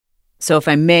So if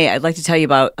I may, I'd like to tell you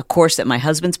about a course that my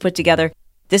husband's put together.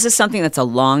 This is something that's a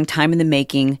long time in the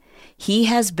making. He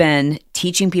has been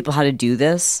teaching people how to do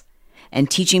this and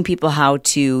teaching people how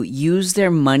to use their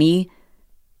money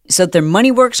so that their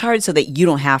money works hard so that you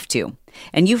don't have to.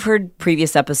 And you've heard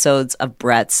previous episodes of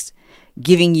Brett's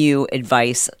giving you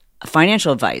advice,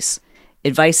 financial advice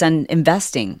on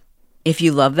investing. If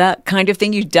you love that kind of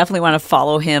thing, you definitely want to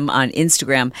follow him on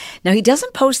Instagram. Now, he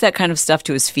doesn't post that kind of stuff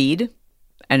to his feed.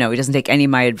 I know he doesn't take any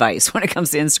of my advice when it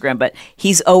comes to Instagram, but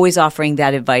he's always offering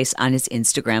that advice on his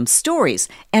Instagram stories.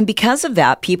 And because of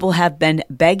that, people have been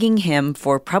begging him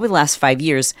for probably the last 5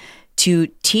 years to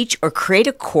teach or create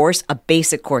a course, a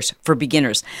basic course for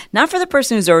beginners, not for the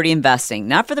person who's already investing,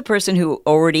 not for the person who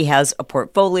already has a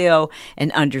portfolio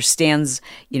and understands,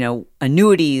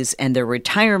 annuities and their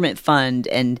retirement fund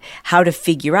and how to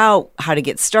figure out how to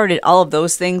get started, all of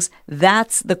those things.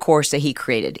 That's the course that he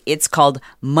created. It's called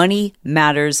Money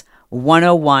Matters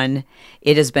 101.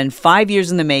 It has been 5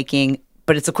 years in the making,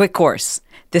 but it's a quick course.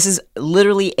 This is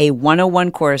literally a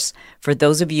 101 course for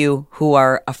those of you who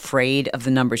are afraid of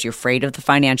the numbers, you're afraid of the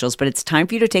financials, but it's time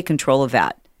for you to take control of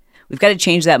that. We've got to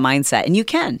change that mindset, and you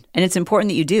can, and it's important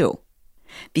that you do,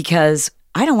 because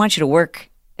I don't want you to work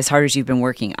as hard as you've been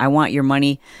working. I want your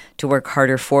money to work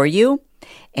harder for you,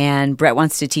 and Brett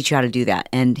wants to teach you how to do that.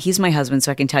 And he's my husband,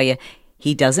 so I can tell you,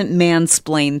 he doesn't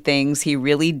mansplain things. He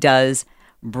really does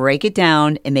break it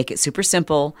down and make it super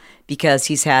simple, because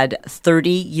he's had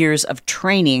 30 years of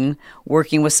training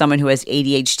working with someone who has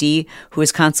ADHD, who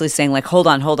is constantly saying like, hold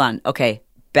on. Okay,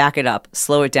 back it up,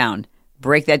 slow it down,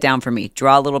 break that down for me,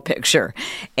 draw a little picture.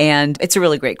 And it's a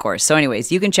really great course. So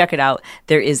anyways, you can check it out.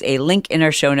 There is a link in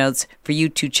our show notes for you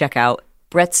to check out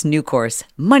Brett's new course,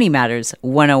 Money Matters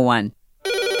 101.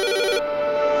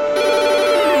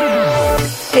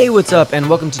 Hey, what's up? And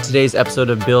welcome to today's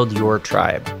episode of Build Your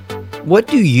Tribe. What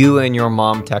do you and your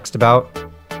mom text about?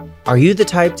 Are you the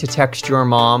type to text your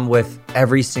mom with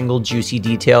every single juicy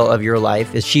detail of your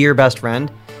life? Is she your best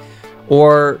friend?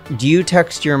 Or do you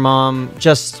text your mom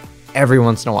just every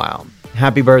once in a while?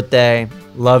 Happy birthday,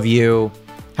 love you,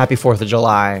 happy 4th of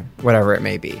July, whatever it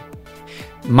may be.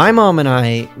 My mom and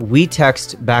I, we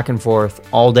text back and forth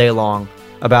all day long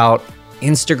about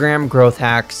Instagram growth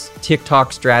hacks,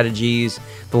 TikTok strategies,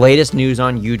 the latest news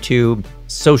on YouTube,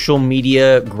 social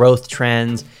media growth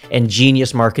trends, and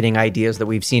genius marketing ideas that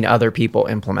we've seen other people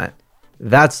implement.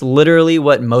 That's literally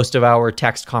what most of our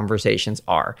text conversations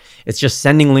are. It's just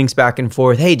sending links back and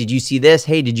forth. Hey, did you see this?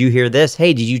 Hey, did you hear this?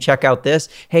 Hey, did you check out this?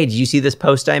 Hey, did you see this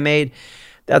post I made?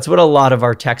 That's what a lot of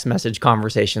our text message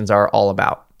conversations are all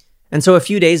about. And so a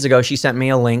few days ago, she sent me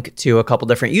a link to a couple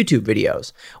different YouTube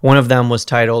videos. One of them was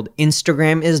titled,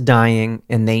 Instagram is Dying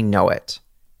and They Know It.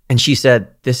 And she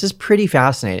said, this is pretty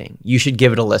fascinating. You should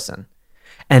give it a listen.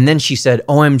 And then she said,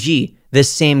 OMG,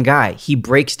 this same guy, he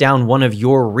breaks down one of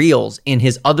your reels in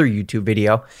his other YouTube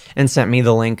video, and sent me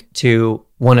the link to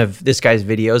one of this guy's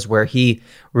videos where he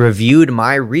reviewed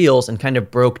my reels and kind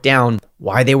of broke down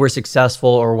why they were successful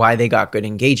or why they got good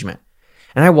engagement.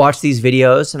 And I watched these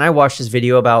videos, and I watched this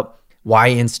video about why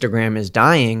Instagram is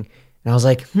dying. And I was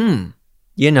like,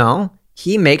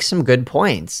 he makes some good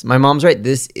points. My mom's right.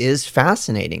 This is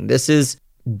fascinating. This is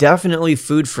definitely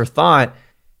food for thought.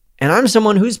 And I'm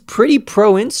someone who's pretty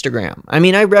pro Instagram. I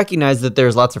mean, I recognize that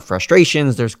there's lots of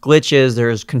frustrations, there's glitches,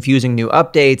 there's confusing new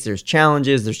updates, there's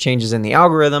challenges, there's changes in the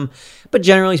algorithm. But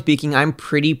generally speaking, I'm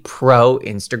pretty pro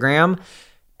Instagram.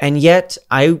 And yet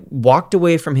I walked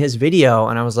away from his video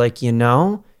and I was like,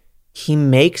 he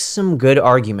makes some good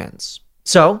arguments.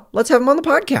 So let's have him on the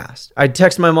podcast. I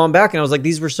texted my mom back and I was like,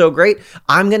 these were so great.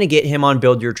 I'm going to get him on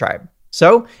Build Your Tribe.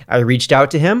 So I reached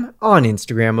out to him on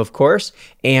Instagram, of course.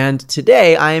 And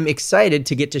today I am excited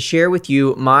to get to share with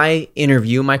you my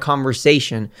interview, my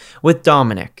conversation with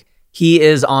Dominic. He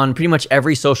is on pretty much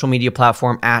every social media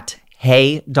platform at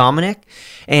Hey Dominic,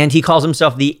 and he calls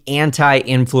himself the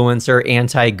anti-influencer,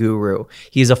 anti-guru.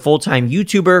 He's a full-time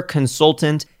YouTuber,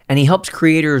 consultant, and he helps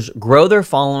creators grow their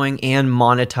following and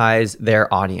monetize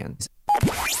their audience.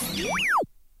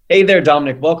 Hey there,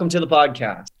 Dominic. Welcome to the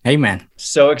podcast. Hey, man.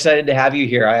 So excited to have you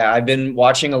here. I've been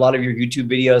watching a lot of your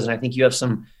YouTube videos, and I think you have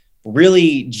some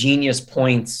really genius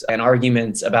points and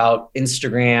arguments about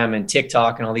Instagram and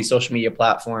TikTok and all these social media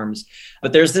platforms.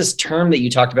 But there's this term that you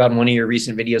talked about in one of your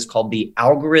recent videos called the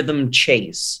algorithm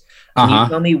chase. Can you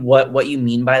tell me what you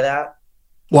mean by that?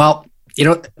 Well,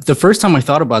 the first time I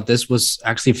thought about this was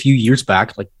actually a few years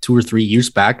back, like 2 or 3 years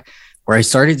back, where I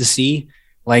started to see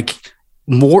like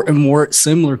more and more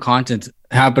similar content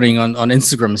happening on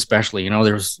Instagram, especially.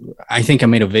 I think I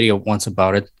made a video once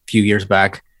about it a few years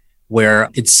back, where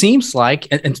it seems like,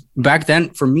 and back then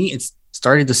for me, it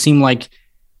started to seem like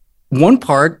one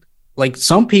part, like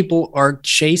some people are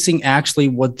chasing actually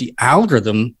what the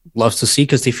algorithm loves to see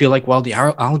because they feel like, well, the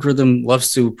algorithm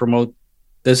loves to promote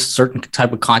this certain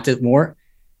type of content more.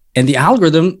 And the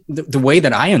algorithm, the way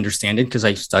that I understand it, because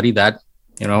I study that,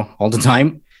 all the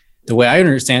time, the way I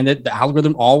understand it, the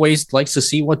algorithm always likes to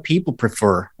see what people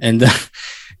prefer. And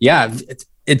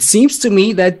it seems to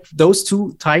me that those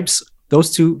two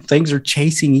things are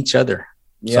chasing each other.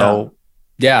 Yeah. So,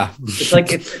 yeah, it's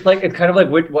kind of like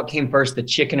what came first, the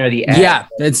chicken or the egg? Yeah,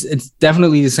 it's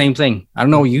definitely the same thing. I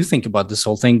don't know what you think about this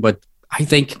whole thing, but I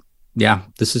think,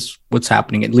 this is what's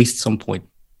happening at least at some point.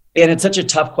 And it's such a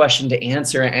tough question to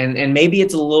answer. And maybe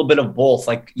it's a little bit of both.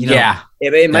 Like,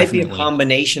 it might be a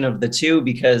combination of the two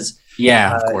because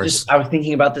of course. I was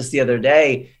thinking about this the other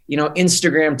day,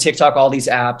 Instagram, TikTok, all these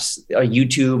apps,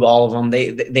 YouTube, all of them,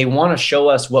 they want to show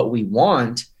us what we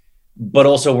want, but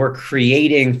also we're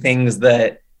creating things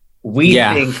that we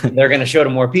think they're going to show to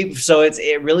more people. So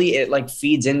it really like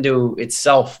feeds into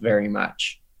itself very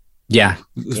much. Yeah.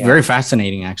 Very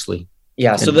fascinating, actually.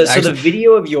 Yeah. So the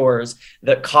video of yours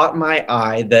that caught my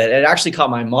eye, that it actually caught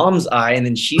my mom's eye, and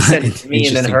then she sent it to me,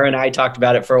 and then her and I talked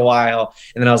about it for a while.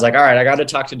 And then I was like, all right, I got to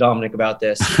talk to Dominic about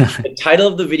this. The title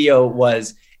of the video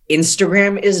was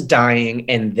Instagram is dying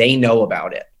and they know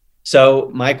about it. So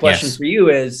my question for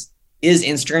you is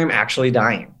Instagram actually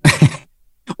dying?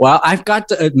 Well, I've got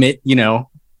to admit,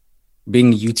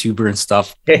 being a YouTuber and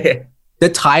stuff, the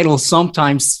title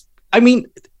sometimes, I mean,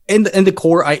 in the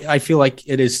core, I feel like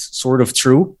it is sort of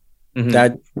true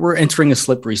that we're entering a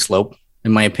slippery slope,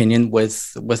 in my opinion, with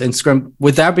Instagram.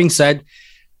 With that being said,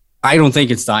 I don't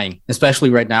think it's dying, especially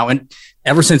right now. And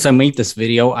ever since I made this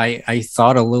video, I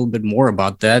thought a little bit more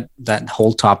about that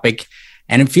whole topic.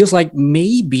 And it feels like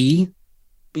maybe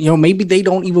they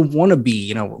don't even want to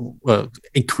be,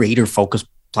 a creator focused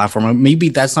platform. Maybe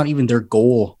that's not even their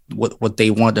goal, what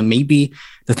they want. And maybe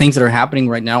the things that are happening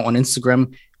right now on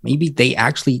Instagram, maybe they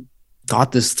actually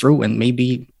thought this through, and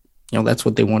maybe, that's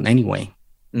what they want anyway.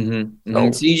 Mm-hmm.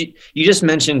 Mm-hmm. So you just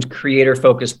mentioned creator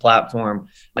focused platform.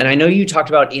 And I know you talked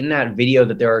about in that video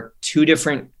that there are two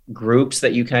different groups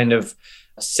that you kind of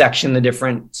section the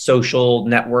different social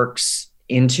networks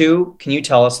into. Can you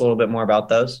tell us a little bit more about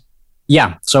those?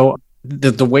 Yeah. So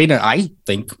the way that I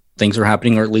think things are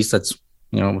happening, or at least that's,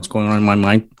 what's going on in my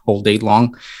mind whole day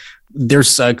long,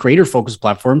 there's creator focused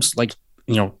platforms like,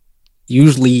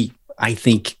 usually I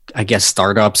guess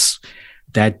startups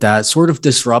that sort of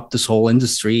disrupt this whole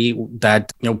industry,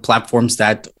 that, platforms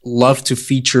that love to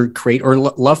feature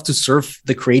love to serve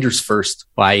the creators first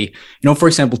by, for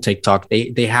example, TikTok,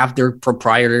 they have their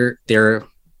proprietor,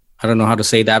 I don't know how to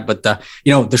say that, but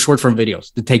the short form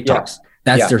videos, the TikToks,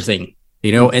 that's their thing,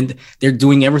 and they're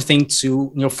doing everything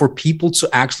to, for people to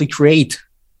actually create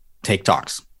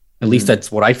TikToks. At least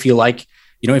that's what I feel like.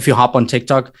 If you hop on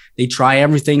TikTok, they try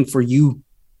everything for you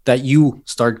that you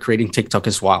start creating TikTok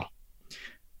as well.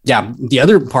 Yeah. The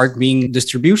other part being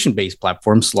distribution-based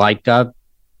platforms like,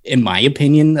 in my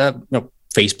opinion,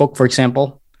 Facebook, for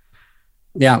example.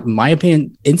 Yeah, in my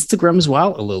opinion, Instagram as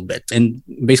well, a little bit. And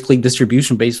basically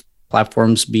distribution-based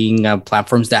platforms being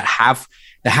platforms that have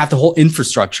the whole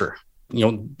infrastructure,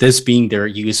 this being their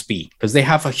USP, because they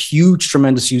have a huge,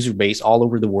 tremendous user base all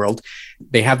over the world.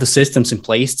 They have the systems in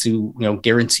place to,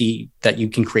 guarantee that you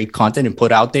can create content and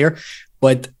put out there.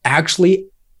 But actually,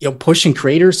 pushing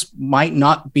creators might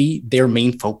not be their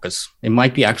main focus. It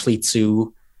might be actually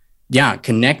to,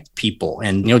 connect people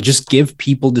and, just give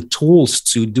people the tools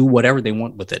to do whatever they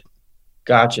want with it.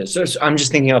 Gotcha. So I'm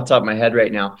just thinking off the top of my head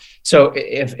right now. So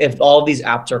if all of these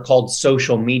apps are called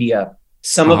social media,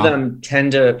 some of them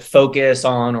tend to focus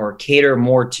on or cater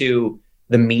more to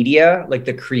the media, like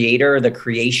the creator, the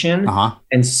creation,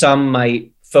 and some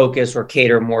might focus or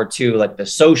cater more to like the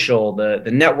social, the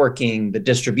networking, the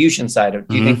distribution side of.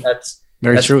 Do you think that's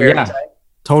true? Yeah,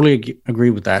 totally agree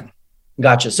with that.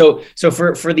 Gotcha. So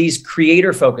for these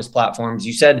creator focused platforms,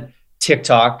 you said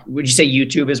TikTok. Would you say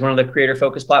YouTube is one of the creator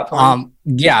focused platforms?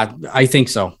 Yeah, I think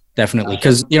so, definitely,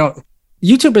 because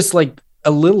YouTube is like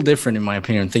a little different in my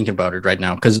opinion. Thinking about it right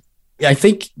now, because I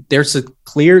think there's a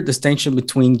clear distinction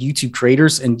between YouTube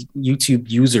creators and YouTube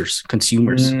users,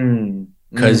 consumers.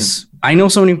 Because I know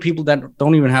so many people that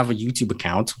don't even have a YouTube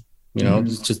account,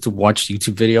 just to watch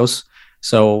YouTube videos.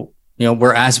 So,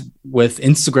 whereas with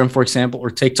Instagram, for example, or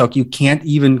TikTok, you can't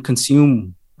even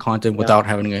consume content without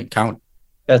having an account.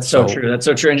 That's so true. That's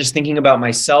so true. And just thinking about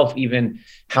myself, even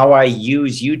how I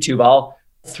use YouTube, I'll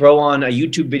throw on a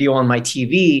YouTube video on my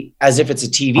TV as if it's a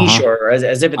TV show or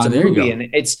as if it's a movie. And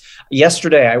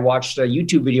yesterday I watched a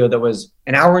YouTube video that was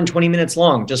an hour and 20 minutes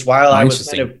long, just while I was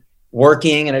kind of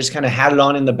working and I just kind of had it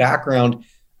on in the background,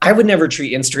 I would never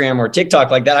treat Instagram or TikTok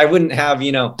like that. I wouldn't have,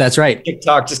 that's right.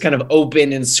 TikTok just kind of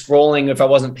open and scrolling if I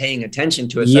wasn't paying attention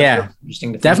to it. So yeah,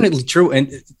 interesting to definitely true.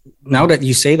 And now that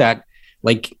you say that,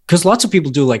 like, because lots of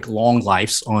people do like long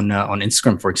lives on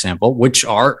Instagram, for example, which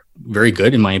are very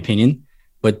good in my opinion.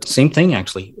 But same thing,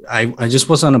 actually. I just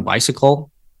was on a bicycle,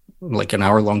 like an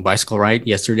hour-long bicycle ride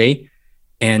yesterday,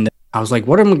 and I was like,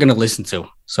 what am I going to listen to?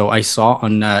 So I saw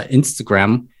on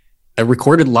Instagram a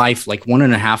recorded live, like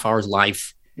 1.5 hours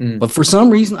live. But for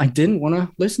some reason, I didn't want to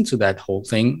listen to that whole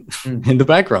thing in the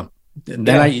background.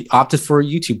 Then I opted for a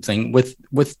YouTube thing with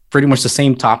pretty much the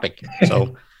same topic.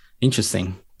 So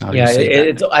interesting. Yeah,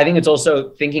 I think it's also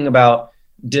thinking about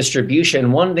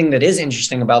distribution. One thing that is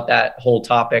interesting about that whole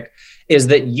topic is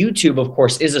that YouTube, of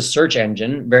course, is a search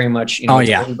engine, very much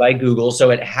owned by Google.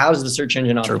 So it has the search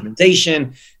engine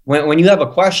optimization. When you have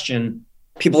a question,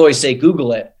 people always say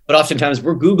Google it. But oftentimes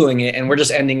we're Googling it and we're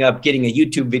just ending up getting a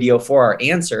YouTube video for our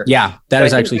answer. Yeah, that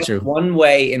is actually true. One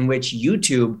way in which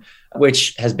YouTube,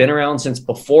 which has been around since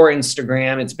before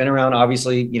Instagram, it's been around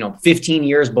obviously, 15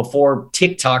 years before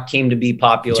TikTok came to be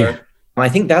popular. Yeah. I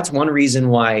think that's one reason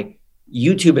why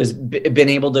YouTube has been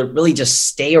able to really just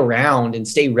stay around and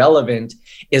stay relevant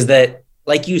is that,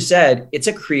 like you said, it's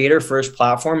a creator first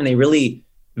platform and they really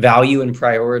value and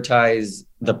prioritize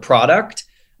the product,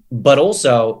 but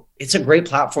also it's a great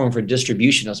platform for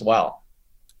distribution as well.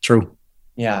 True.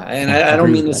 Yeah. And I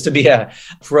don't mean this to be a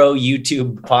pro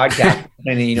YouTube podcast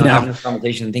and, having this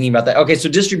conversation and thinking about that. Okay. So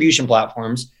distribution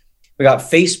platforms, we got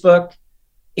Facebook,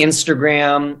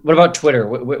 Instagram. What about Twitter?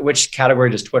 Which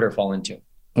category does Twitter fall into?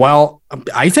 Well,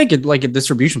 I think it's like a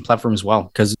distribution platform as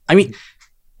well. Cause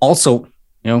also,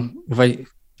 if I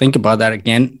think about that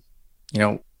again,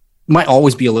 might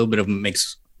always be a little bit of a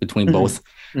mix between both,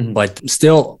 but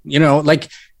still,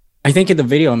 I think in the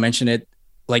video I mentioned it,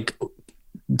 like,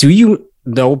 do you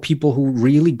know people who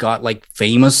really got like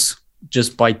famous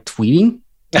just by tweeting?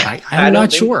 I'm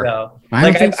not sure. So.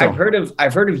 I've heard of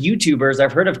YouTubers,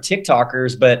 I've heard of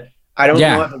TikTokers, but I don't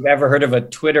know if I've ever heard of a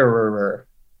Twitterer.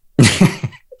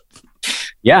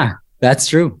 Yeah, that's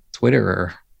true.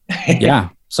 Twitterer. Yeah.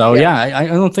 So I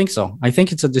don't think so. I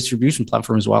think it's a distribution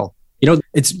platform as well.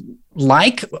 It's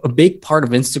like a big part of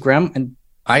Instagram, and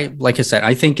like I said,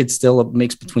 I think it's still a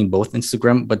mix between both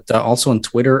Instagram, but also on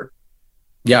Twitter.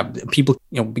 Yeah, people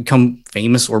become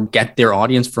famous or get their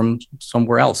audience from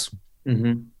somewhere else.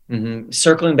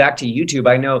 Circling back to YouTube,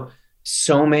 I know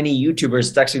so many YouTubers.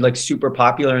 It's actually like super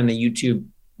popular in the YouTube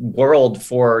world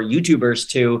for YouTubers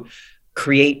to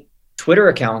create Twitter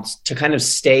accounts to kind of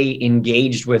stay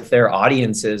engaged with their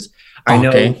audiences. I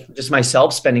know just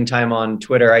myself spending time on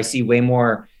Twitter, I see way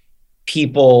more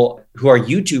people who are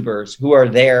YouTubers who are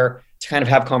there to kind of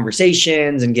have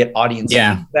conversations and get audience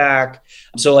feedback.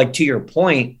 So like to your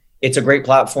point, it's a great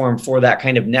platform for that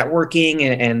kind of networking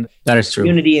and that is true.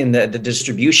 Community and the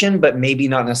distribution, but maybe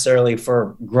not necessarily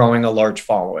for growing a large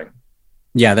following.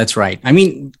 Yeah, that's right. I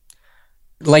mean,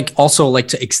 like also like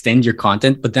to extend your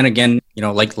content, but then again,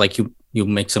 like you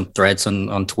make some threads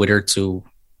on Twitter to,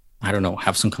 I don't know,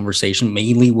 have some conversation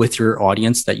mainly with your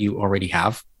audience that you already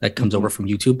have that comes over from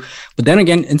YouTube. But then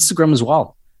again, Instagram as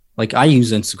well. Like I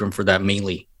use Instagram for that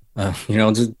mainly,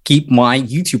 to keep my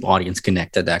YouTube audience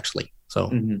connected actually.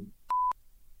 So.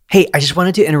 Hey, I just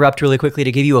wanted to interrupt really quickly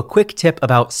to give you a quick tip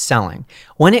about selling.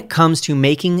 When it comes to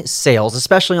making sales,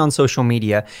 especially on social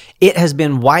media, it has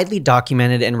been widely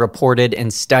documented and reported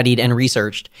and studied and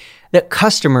researched that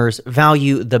customers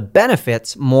value the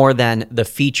benefits more than the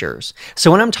features.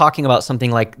 So when I'm talking about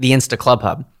something like the Insta Club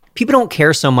Hub, people don't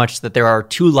care so much that there are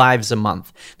 2 lives a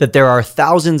month, that there are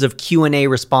thousands of Q&A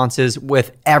responses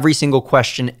with every single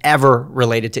question ever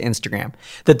related to Instagram,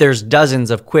 that there's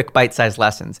dozens of quick bite-sized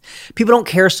lessons. People don't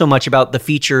care so much about the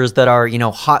features that are,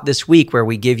 hot this week, where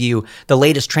we give you the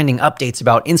latest trending updates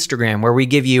about Instagram, where we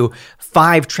give you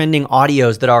 5 trending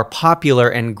audios that are popular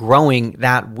and growing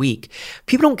that week.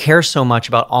 People don't care so much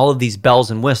about all of these bells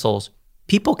and whistles.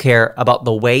 People care about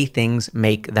the way things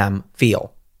make them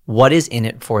feel. What is in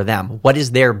it for them? What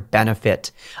is their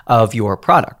benefit of your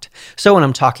product? So when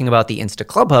I'm talking about the Insta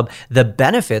Club Hub, the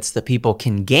benefits that people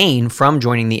can gain from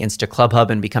joining the Insta Club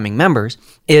Hub and becoming members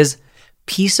is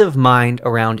peace of mind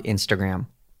around Instagram,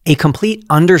 a complete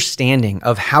understanding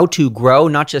of how to grow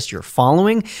not just your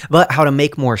following, but how to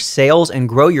make more sales and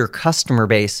grow your customer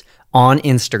base on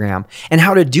Instagram, and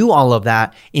how to do all of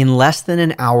that in less than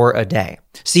an hour a day.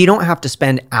 So you don't have to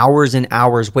spend hours and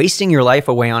hours wasting your life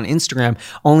away on Instagram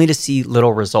only to see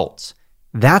little results.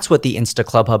 That's what the Insta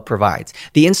Club Hub provides.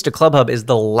 The Insta Club Hub is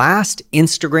the last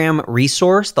Instagram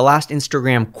resource, the last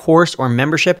Instagram course or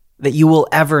membership that you will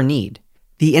ever need.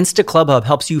 The Insta Club Hub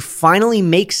helps you finally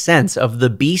make sense of the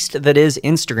beast that is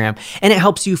Instagram, and it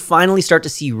helps you finally start to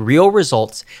see real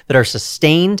results that are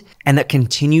sustained and that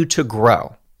continue to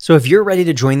grow. So if you're ready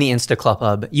to join the Insta Club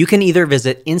Hub, you can either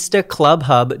visit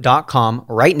instaclubhub.com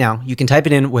right now. You can type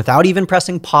it in without even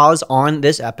pressing pause on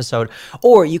this episode,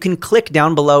 or you can click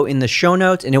down below in the show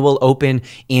notes and it will open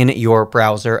in your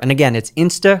browser. And again, it's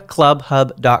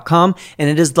instaclubhub.com, and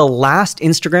it is the last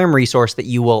Instagram resource that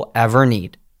you will ever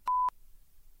need.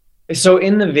 So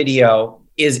in the video,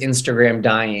 is Instagram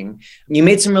dying? You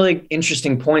made some really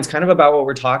interesting points kind of about what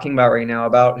we're talking about right now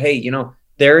about, hey,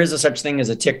 there is a such thing as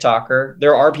a TikToker.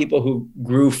 There are people who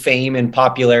grew fame and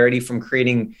popularity from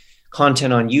creating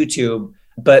content on YouTube,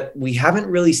 but we haven't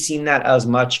really seen that as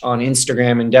much on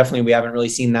Instagram. And definitely we haven't really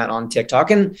seen that on TikTok.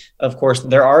 And of course,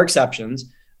 there are exceptions,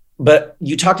 but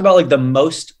you talked about like the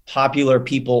most popular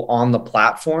people on the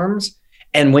platforms.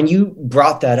 And when you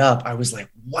brought that up, I was like,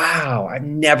 wow, I've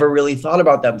never really thought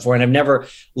about that before. And I've never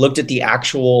looked at the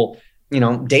actual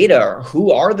data, or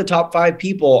who are the top 5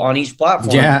 people on each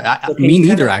platform. Yeah, so me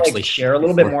neither, actually. Share a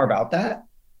little bit more about that.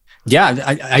 Yeah,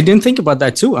 I didn't think about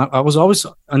that too. I was always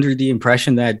under the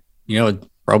impression that,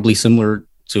 probably similar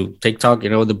to TikTok,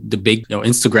 the big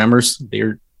Instagrammers,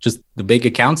 they're just the big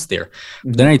accounts there.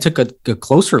 Mm-hmm. Then I took a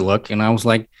closer look and I was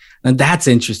like, and that's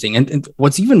interesting. And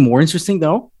what's even more interesting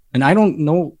though, and I don't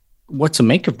know what to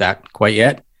make of that quite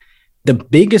yet, the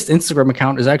biggest Instagram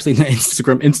account is actually the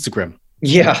Instagram.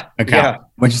 Yeah. Account,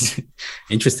 which is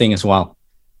interesting as well.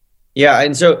 Yeah.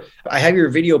 And so I have your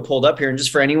video pulled up here. And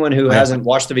just for anyone who hasn't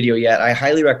watched the video yet, I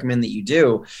highly recommend that you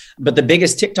do. But the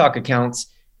biggest TikTok accounts,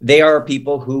 they are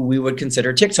people who we would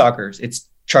consider TikTokers. It's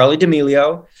Charli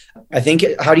D'Amelio. I think,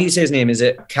 how do you say his name? Is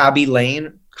it Khaby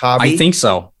Lame? I think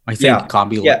so. I think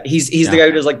Khaby Lame. Yeah. He's the guy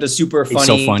who does like the super funny. He's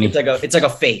so funny. It's like a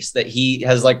face that he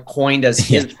has like coined as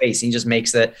his face. He just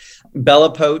makes it.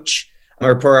 Bella Poach.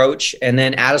 Or Peroch, and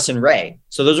then Addison Rae.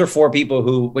 So those are 4 people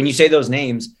who, when you say those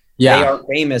names, they are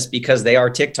famous because they are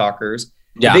TikTokers.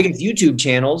 The biggest YouTube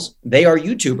channels, they are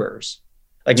YouTubers.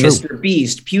 Like True. Mr.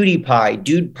 Beast, PewDiePie,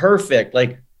 Dude Perfect.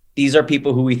 Like these are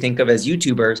people who we think of as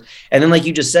YouTubers. And then like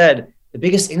you just said, the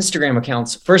biggest Instagram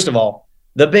accounts, first of all,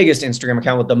 the biggest Instagram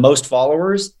account with the most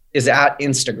followers is at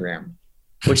Instagram,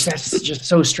 which that's just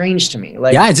so strange to me.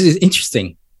 Like, it's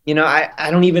interesting.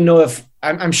 I don't even know if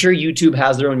I'm sure YouTube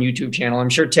has their own YouTube channel. I'm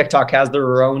sure TikTok has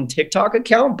their own TikTok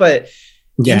account, but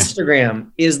Instagram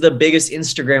is the biggest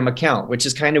Instagram account, which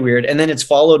is kind of weird. And then it's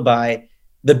followed by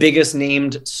the biggest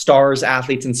named stars,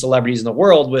 athletes, and celebrities in the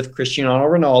world with Cristiano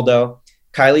Ronaldo,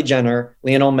 Kylie Jenner,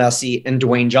 Lionel Messi, and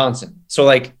Dwayne Johnson. So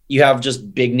like you have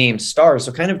just big name stars.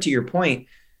 So kind of to your point,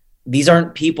 these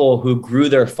aren't people who grew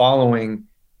their following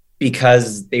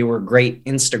because they were great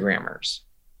Instagrammers.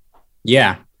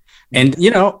 Yeah. And,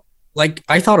 like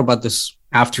I thought about this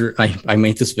after I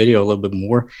made this video a little bit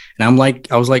more, and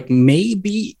I was like,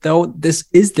 maybe though this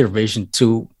is their vision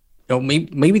to,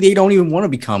 maybe they don't even want to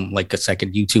become like a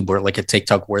second YouTube or like a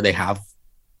TikTok where they have,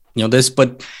 this,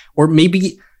 but, or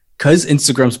maybe because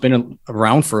Instagram's been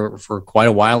around for quite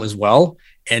a while as well.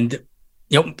 And,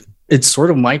 it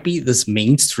sort of might be this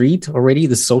main street already,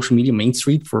 the social media main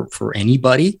street for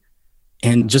anybody.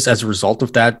 And just as a result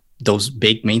of that, those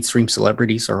big mainstream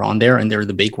celebrities are on there and they're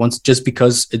the big ones just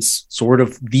because it's sort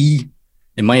of in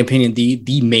my opinion,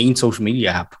 the main social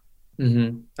media app.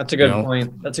 Mm-hmm. That's a good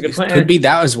point. That's a good point. It could be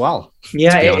that as well.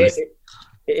 Yeah,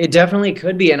 it definitely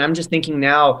could be. And I'm just thinking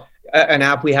now, an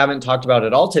app we haven't talked about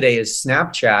at all today is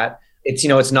Snapchat. It's,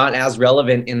 it's not as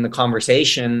relevant in the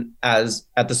conversation as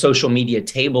at the social media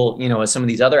table, as some of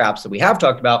these other apps that we have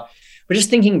talked about. But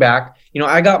just thinking back,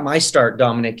 I got my start,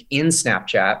 Dominic, in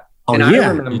Snapchat. And I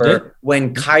remember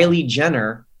when Kylie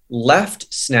Jenner left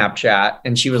Snapchat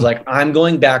and she was like, I'm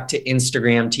going back to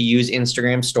Instagram to use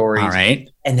Instagram stories. All right.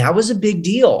 And that was a big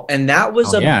deal. And that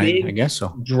was big I guess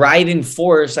so. Driving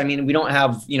force. I mean, we don't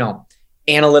have,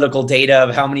 analytical data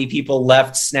of how many people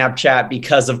left Snapchat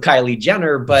because of Kylie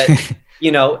Jenner, but,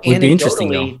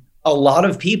 anecdotally, a lot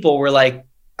of people were like,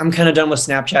 I'm kind of done with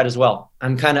Snapchat as well.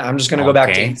 I'm just going to go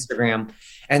back to Instagram.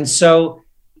 And so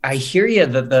I hear you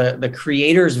that the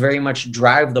creators very much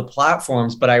drive the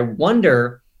platforms, but I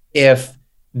wonder if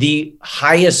the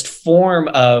highest form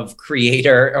of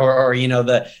creator or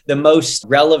the most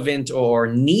relevant or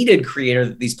needed creator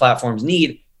that these platforms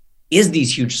need is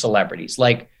these huge celebrities.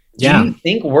 Like, do you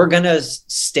think we're going to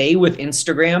stay with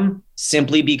Instagram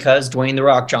simply because Dwayne "The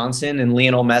Rock" Johnson and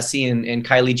Lionel Messi and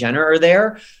Kylie Jenner are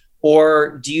there?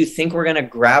 Or do you think we're going to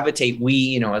gravitate,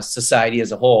 as society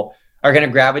as a whole, are going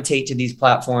to gravitate to these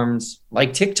platforms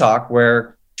like TikTok,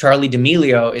 where Charli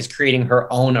D'Amelio is creating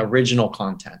her own original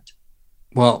content?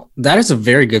 Well, that is a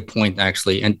very good point,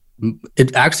 actually. And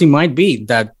it actually might be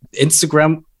that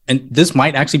Instagram, and this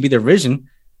might actually be their vision,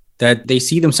 that they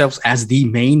see themselves as the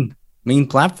main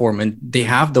platform, and they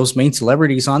have those main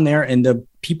celebrities on there, and the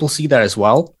people see that as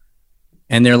well.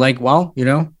 And they're like, well,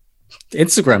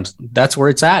 Instagram's, that's where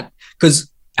it's at.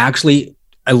 Because actually,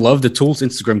 I love the tools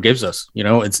Instagram gives us.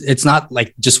 It's not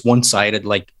like just one-sided,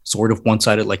 like sort of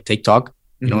one-sided like TikTok.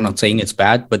 I'm not saying it's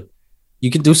bad, but you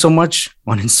can do so much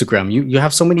on Instagram. You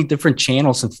have so many different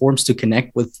channels and forms to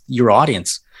connect with your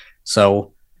audience.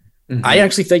 So I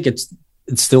actually think it's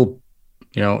still,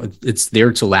 it's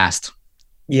there to last.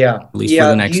 Yeah. At least for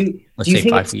the next, let's say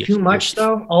 5 years. Too much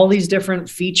though? All these different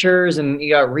features, and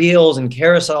you got reels and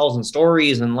carousels and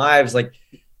stories and lives. Like,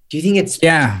 do you think it's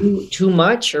too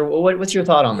much, or what's your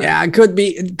thought on that? Yeah, it could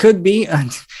be. It could be.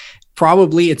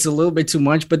 Probably it's a little bit too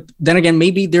much, but then again,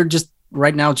 maybe they're just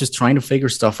right now just trying to figure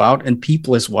stuff out, and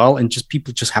people as well, and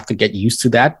people just have to get used to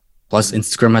that. Plus,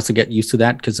 Instagram has to get used to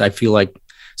that, because I feel like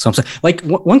like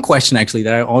one question actually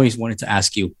that I always wanted to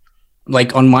ask you.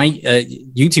 Like on my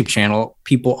YouTube channel,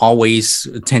 people always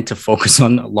tend to focus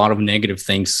on a lot of negative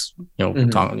things,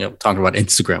 talking about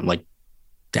Instagram, like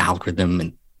the algorithm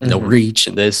and the reach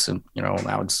and this. And,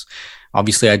 now it's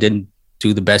obviously I didn't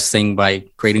do the best thing by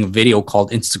creating a video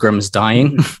called Instagram is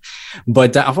Dying.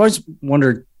 But I've always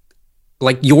wondered,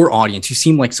 like your audience, you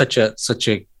seem like such a,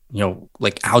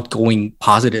 like outgoing,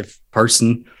 positive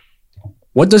person.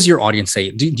 What does your audience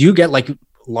say? Do you get like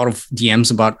a lot of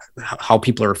DMs about how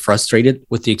people are frustrated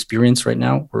with the experience right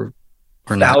now, or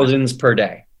thousands per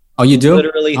day? Oh, you do?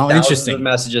 Literally thousands of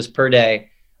messages per day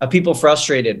of people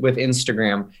frustrated with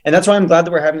Instagram. And that's why I'm glad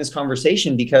that we're having this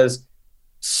conversation, because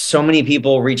so many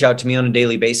people reach out to me on a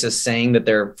daily basis saying that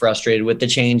they're frustrated with the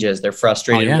changes. They're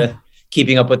frustrated with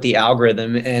keeping up with the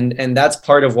algorithm. And that's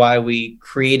part of why we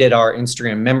created our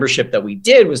Instagram membership that we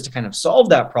did, was to kind of solve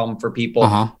that problem for people.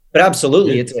 But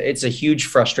absolutely, it's a huge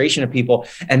frustration of people.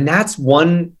 And that's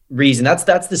one reason, that's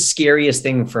the scariest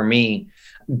thing for me,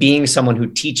 being someone who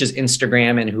teaches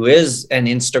Instagram and who is an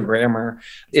Instagrammer,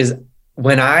 is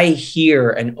when I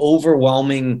hear an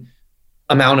overwhelming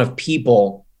amount of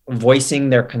people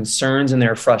voicing their concerns and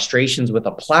their frustrations with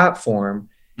a platform,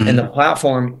 and the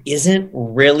platform isn't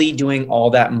really doing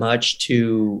all that much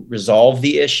to resolve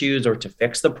the issues or to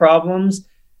fix the problems.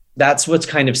 That's what's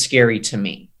kind of scary to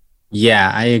me.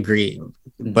 Yeah, I agree.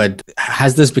 But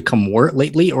has this become more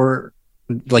lately, or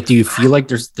like, do you feel like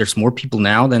there's more people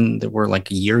now than there were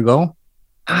like a year ago?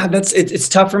 It's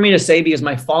tough for me to say, because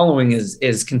my following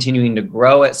is continuing to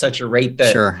grow at such a rate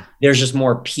that there's just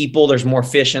more people, there's more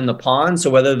fish in the pond. So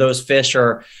whether those fish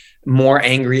are more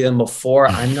angry than before,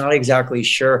 I'm not exactly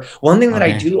sure. One thing that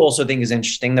I do also think is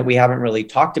interesting that we haven't really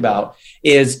talked about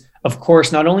is, of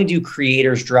course, not only do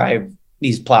creators drive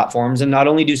these platforms, and not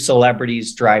only do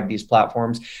celebrities drive these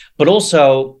platforms, but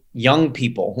also young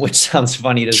people, which sounds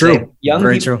funny to say. Young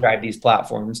people drive these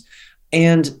platforms.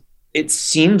 And it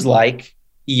seems like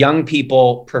young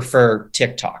people prefer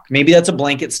TikTok. Maybe that's a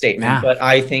blanket statement, but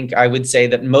I think I would say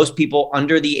that most people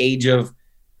under the age of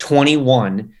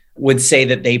 21 would say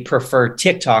that they prefer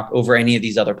TikTok over any of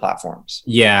these other platforms.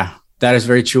 Yeah, that is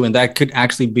very true. And that could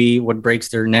actually be what breaks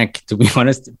their neck, to be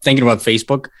honest. Thinking about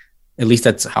Facebook, at least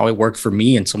that's how it worked for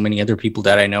me and so many other people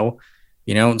that I know.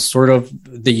 Sort of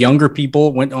the younger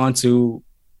people went on to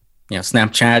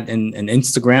Snapchat and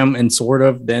Instagram, and sort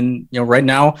of then, right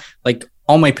now, like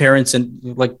all my parents and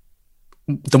like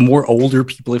the more older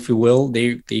people, if you will,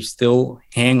 they still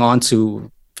hang on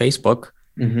to Facebook.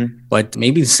 But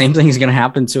maybe the same thing is going to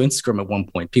happen to Instagram at one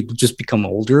point. People just become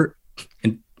older,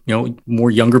 and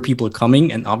more younger people are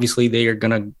coming, and obviously they are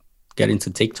going to get into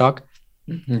TikTok.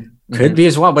 Could be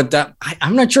as well, but that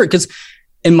I'm not sure, because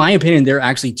in my opinion, they're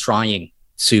actually trying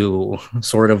to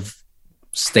sort of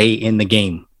stay in the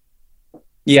game.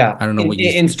 Yeah, I don't know what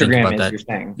you think about that. You're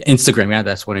saying Instagram, yeah,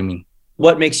 that's what I mean.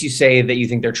 What makes you say that you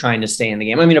think they're trying to stay in the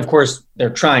game? I mean, of course they're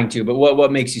trying to, but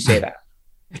what makes you say that?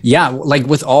 Yeah, like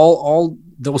with all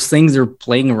those things they're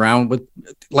playing around with.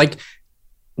 Like,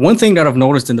 one thing that I've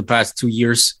noticed in the past 2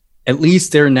 years, at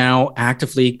least they're now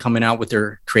actively coming out with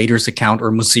their creators account,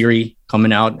 or Musiri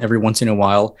coming out every once in a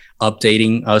while,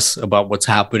 updating us about what's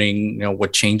happening,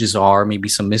 what changes are, maybe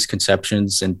some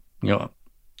misconceptions and,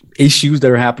 issues that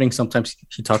are happening. Sometimes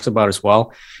he talks about as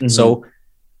well. So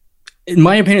in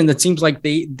my opinion, that seems like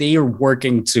they are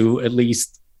working to at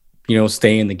least,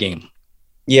 stay in the game.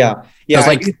 Yeah.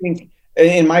 I do think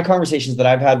in my conversations that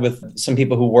I've had with some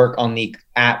people who work on the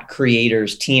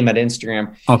 @creators team at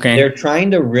Instagram, they're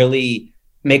trying to really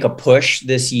make a push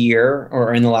this year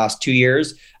or in the last 2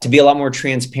 years to be a lot more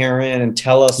transparent and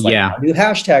tell us like how do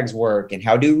hashtags work and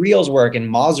how do reels work. And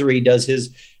Masri does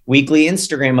his weekly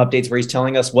Instagram updates where he's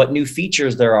telling us what new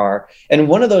features there are. And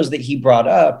one of those that he brought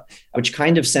up, which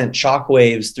kind of sent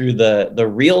shockwaves through the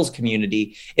Reels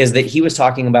community, is that he was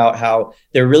talking about how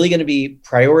they're really going to be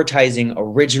prioritizing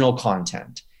original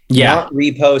content. Not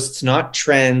reposts, not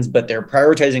trends, but they're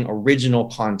prioritizing original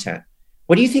content.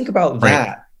 What do you think about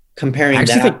that? Comparing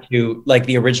that to like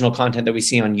the original content that we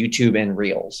see on YouTube and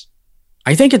Reels?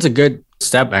 I think it's a good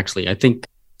step, actually. I think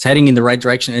it's heading in the right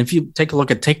direction. And if you take a look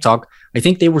at TikTok, I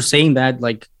think they were saying that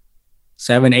like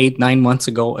 7, 8, 9 months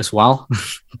ago as well,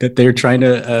 that they're trying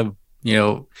to,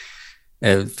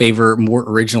 favor more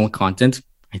original content.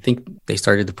 I think they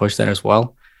started to push that as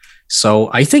well. So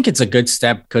I think it's a good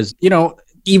step because,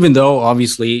 even though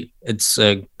obviously it's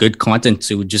good content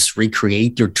to just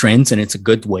recreate your trends and it's a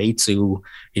good way to,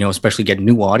 especially get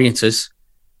new audiences,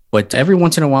 but every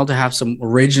once in a while to have some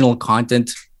original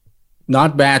content,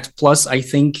 not bad. Plus, I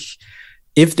think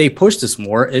if they push this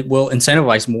more, it will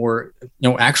incentivize more,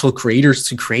 actual creators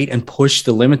to create and push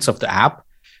the limits of the app,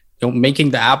 making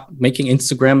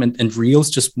Instagram and Reels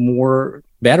just more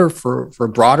better for a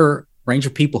broader range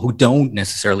of people who don't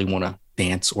necessarily want to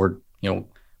dance or,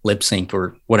 lip sync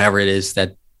or whatever it is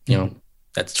that,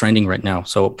 that's trending right now.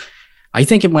 So I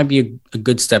think it might be a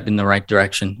good step in the right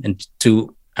direction and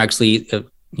to actually,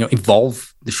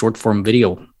 evolve the short form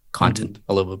video content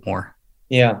a little bit more.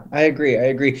 Yeah, I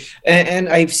agree. And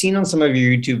I've seen on some of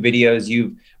your YouTube videos,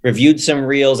 you've reviewed some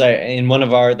Reels.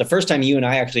 The first time you and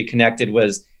I actually connected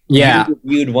was you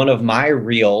reviewed one of my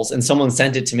Reels and someone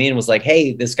sent it to me and was like,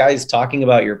 hey, this guy's talking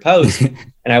about your post.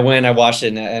 And I watched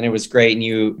it and it was great. And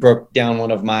you broke down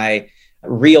one of my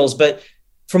Reels. But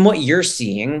from what you're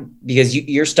seeing, because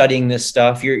you're studying this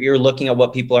stuff, you're looking at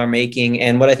what people are making.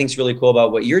 And what I think is really cool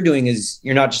about what you're doing is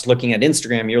you're not just looking at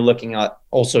Instagram, you're looking at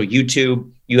also YouTube.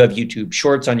 You have YouTube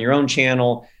Shorts on your own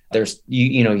channel. There's,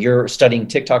 you're studying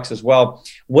TikToks as well.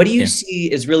 What do you see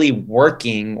is really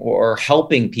working or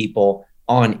helping people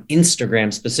on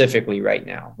Instagram specifically right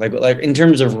now? Like in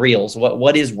terms of Reels,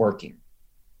 what is working?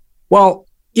 Well,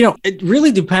 it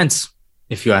really depends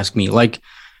if you ask me. Like,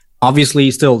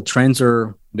 obviously still trends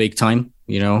are big time,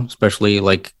 especially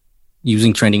like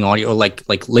using trending audio, like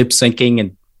lip syncing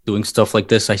and doing stuff like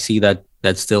this. I see that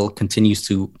still continues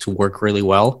to work really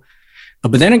well.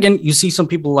 But then again, you see some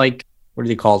people like, what are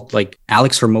they called? Like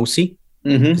Alex Hermosi.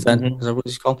 Is that what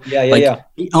he's called? Yeah.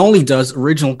 He only does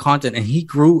original content and he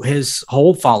grew his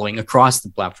whole following across the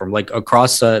platform, like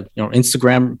across,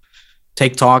 Instagram,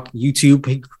 TikTok,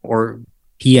 YouTube,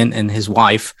 he and his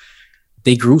wife,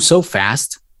 they grew so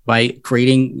fast by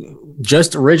creating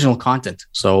just original content.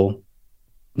 So,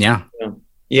 yeah.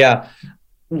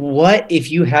 What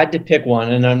if you had to pick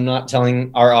one? And I'm not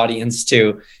telling our audience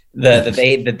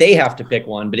that they have to pick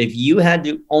one, but if you had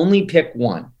to only pick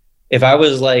one, if I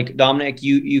was like, Dominic,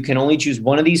 you can only choose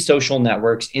one of these social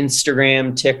networks,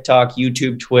 Instagram, TikTok,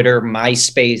 YouTube, Twitter,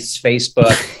 MySpace,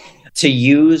 Facebook, to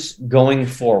use going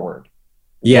forward.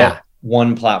 Yeah. What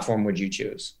one platform would you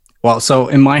choose? Well, so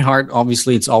in my heart,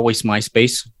 obviously, it's always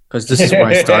MySpace because this is where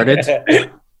I started.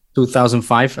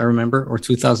 2005, I remember, or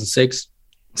 2006.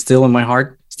 Still in my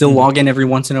heart. Still log in every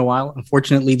once in a while.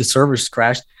 Unfortunately, the servers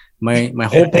crashed. My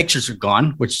whole pictures are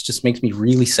gone, which just makes me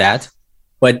really sad.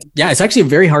 But yeah, it's actually a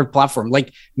very hard platform.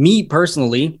 Like me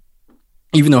personally,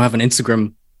 even though I have an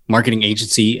Instagram marketing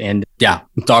agency and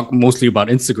talk mostly about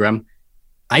Instagram,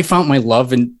 I found my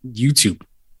love in YouTube,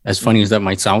 as funny as that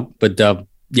might sound. But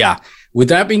with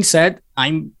that being said,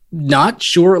 I'm not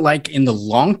sure like in the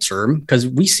long term, because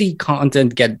we see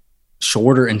content get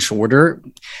shorter and shorter.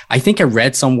 I think I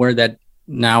read somewhere that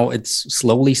now it's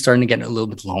slowly starting to get a little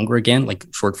bit longer again, like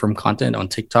short form content on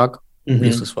TikTok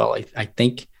as well, I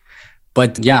think.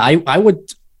 But yeah, I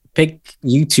would pick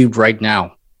YouTube right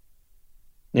now.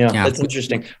 Yeah, that's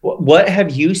interesting. What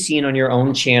have you seen on your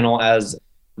own channel as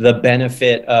the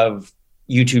benefit of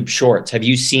YouTube Shorts? Have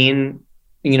you seen,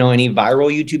 any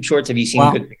viral YouTube Shorts? Have you seen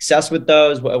good success with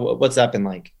those? What's that been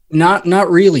like? Not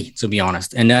really, to be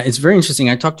honest. And it's very interesting.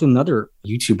 I talked to another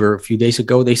YouTuber a few days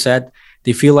ago. They said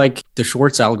they feel like the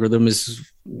Shorts algorithm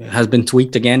has been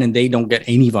tweaked again, and they don't get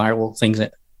any viral things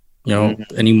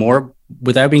anymore.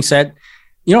 With that being said,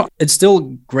 it's still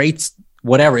great,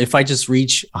 whatever. If I just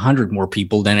reach 100 more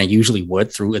people than I usually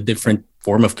would through a different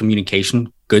form of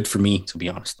communication, good for me, to be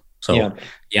honest. So,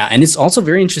 yeah. And it's also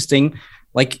very interesting.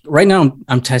 Like right now,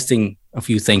 I'm testing a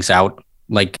few things out,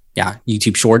 like,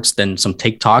 YouTube Shorts, then some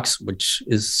TikToks, which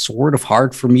is sort of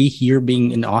hard for me here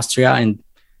being in Austria. And,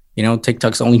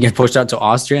 TikToks only get pushed out to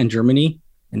Austria and Germany.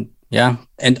 And Yeah.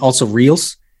 And also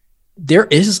Reels. There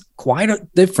is quite a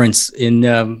difference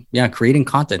in creating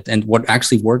content and what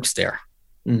actually works there.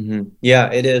 Mm-hmm.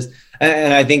 Yeah, it is.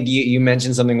 And I think you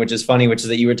mentioned something which is funny, which is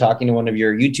that you were talking to one of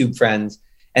your YouTube friends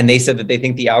and they said that they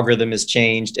think the algorithm has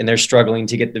changed and they're struggling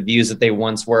to get the views that they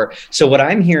once were. So what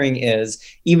I'm hearing is,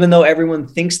 even though everyone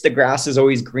thinks the grass is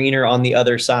always greener on the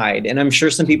other side, and I'm sure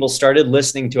some people started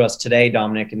listening to us today,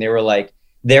 Dominic, and they were like,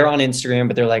 they're on Instagram,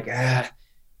 but they're like,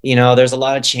 there's a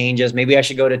lot of changes. Maybe I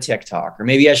should go to TikTok, or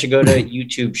maybe I should go to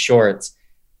YouTube Shorts.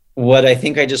 What I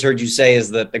think I just heard you say is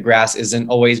that the grass isn't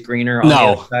always greener on the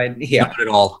other side. Yeah, not at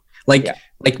all.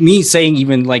 Like me saying,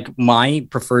 even like my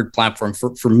preferred platform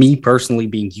for me personally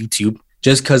being YouTube,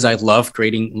 just because I love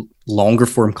creating longer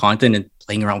form content and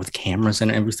playing around with cameras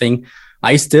and everything.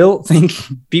 I still think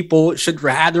people should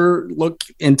rather look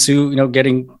into,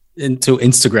 getting into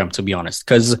Instagram, to be honest,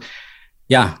 because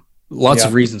lots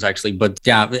of reasons actually. But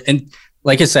and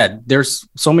like I said, there's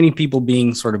so many people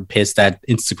being sort of pissed at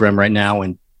Instagram right now,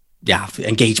 and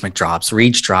engagement drops,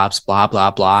 reach drops, blah, blah,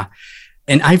 blah.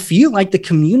 And I feel like the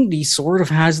community sort of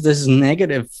has this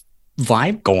negative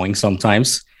vibe going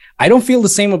sometimes. I don't feel the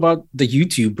same about the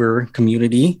YouTuber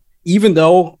community, even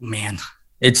though, man,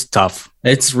 it's tough.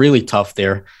 It's really tough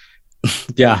there.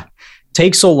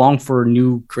 Takes so long for a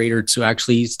new creator to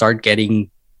actually start getting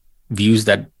views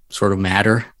that sort of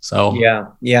matter. So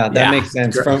that makes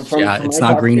sense. From it's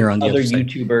not greener on the other side.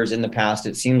 YouTubers in the past,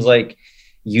 it seems like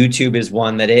YouTube is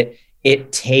one that it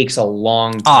takes a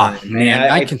long time. Oh,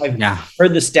 man, I've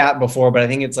heard the stat before, but I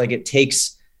think it's like it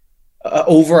takes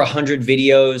over 100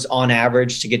 videos on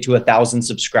average to get to 1,000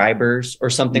 subscribers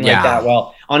or something like that.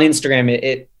 Well, on Instagram,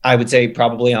 it I would say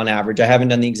probably on average. I haven't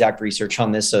done the exact research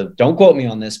on this, so don't quote me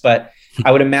on this, but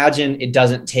I would imagine it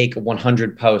doesn't take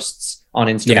 100 posts on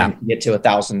Instagram to get to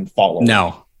 1,000 followers.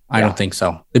 No, I don't think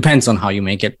so. Depends on how you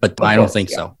make it, but I don't think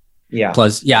so. Yeah.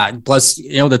 Plus,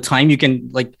 the time you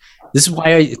can this is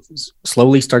why I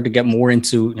slowly start to get more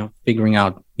into, figuring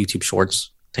out YouTube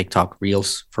Shorts, TikTok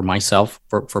Reels for myself,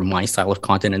 for my style of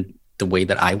content and the way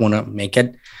that I want to make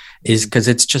it, is because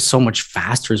it's just so much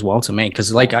faster as well to make.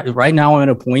 Because right now I'm at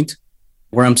a point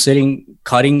where I'm sitting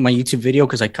cutting my YouTube video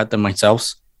because I cut them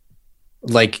myself.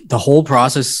 Like the whole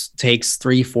process takes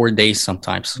 3-4 days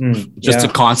sometimes just to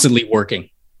constantly working.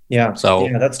 Yeah. So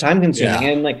that's time consuming.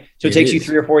 And it takes you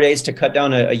 3 or 4 days to cut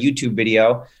down a YouTube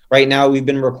video. Right now we've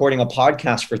been recording a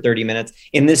podcast for 30 minutes.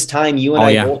 In this time, you and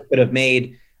I both could have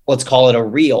made, let's call it a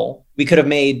reel. We could have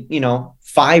made,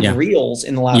 5 reels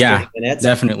in the last 30 minutes.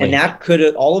 Definitely.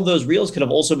 And all of those reels could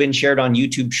have also been shared on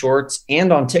YouTube Shorts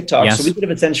and on TikTok. Yes. So we could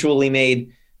have essentially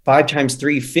made 5 times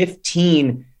 3,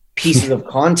 15 pieces of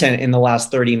content in the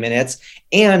last 30 minutes.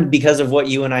 And because of what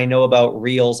you and I know about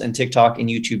Reels and TikTok and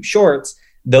YouTube Shorts,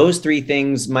 those 3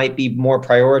 things might be more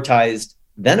prioritized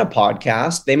than a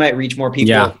podcast. They might reach more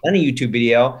people than a YouTube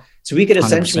video. So we could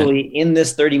essentially, 100%. In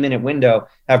this 30-minute window,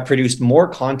 have produced more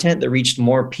content that reached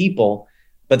more people.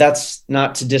 But that's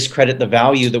not to discredit the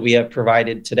value that we have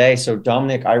provided today. So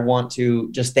Dominic, I want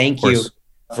to just thank you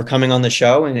for coming on the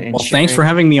show. And thanks for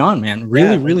having me on, man.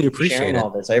 Really appreciate it.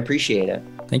 All this. I appreciate it.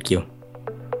 Thank you.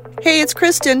 Hey, it's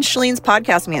Kristen, Shalene's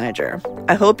podcast manager.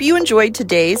 I hope you enjoyed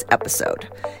today's episode.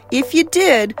 If you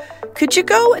did, could you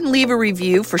go and leave a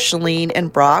review for Shalene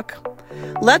and Brock?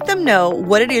 Let them know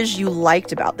what it is you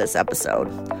liked about this episode,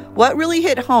 what really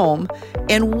hit home,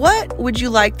 and what would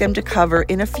you like them to cover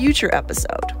in a future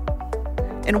episode.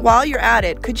 And while you're at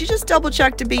it, could you just double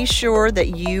check to be sure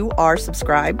that you are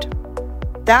subscribed?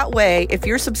 That way, if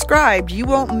you're subscribed, you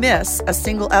won't miss a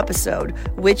single episode,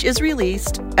 which is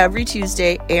released every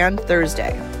Tuesday and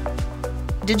Thursday.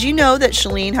 Did you know that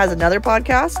Shalene has another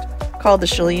podcast called The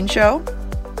Shalene Show?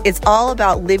 It's all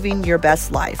about living your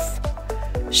best life.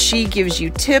 She gives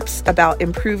you tips about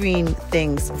improving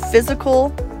things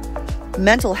physical,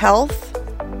 mental health,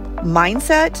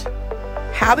 mindset,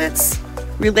 habits,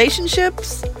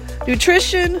 relationships,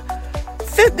 nutrition,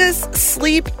 fitness,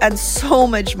 sleep, and so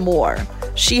much more.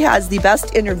 She has the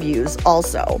best interviews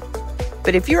also.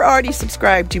 But if you're already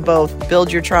subscribed to both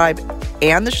Build Your Tribe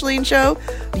and The Shalene Show,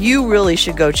 you really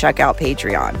should go check out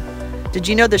Patreon. Did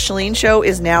you know The Shalene Show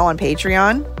is now on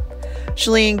Patreon?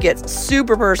 Shalene gets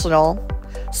super personal,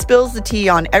 spills the tea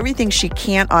on everything she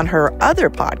can't on her other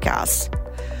podcasts.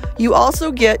 You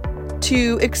also get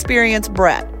to experience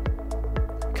Brett,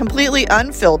 completely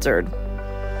unfiltered,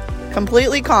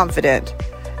 completely confident,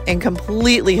 and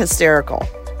completely hysterical.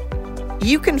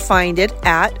 You can find it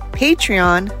at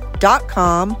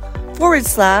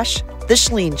patreon.com/The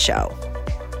Shalene Show.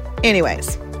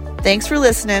 Anyways, thanks for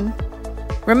listening.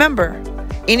 Remember,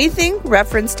 anything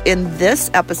referenced in this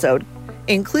episode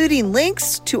including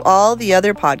links to all the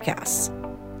other podcasts,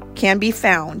 can be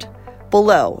found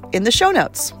below in the show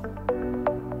notes.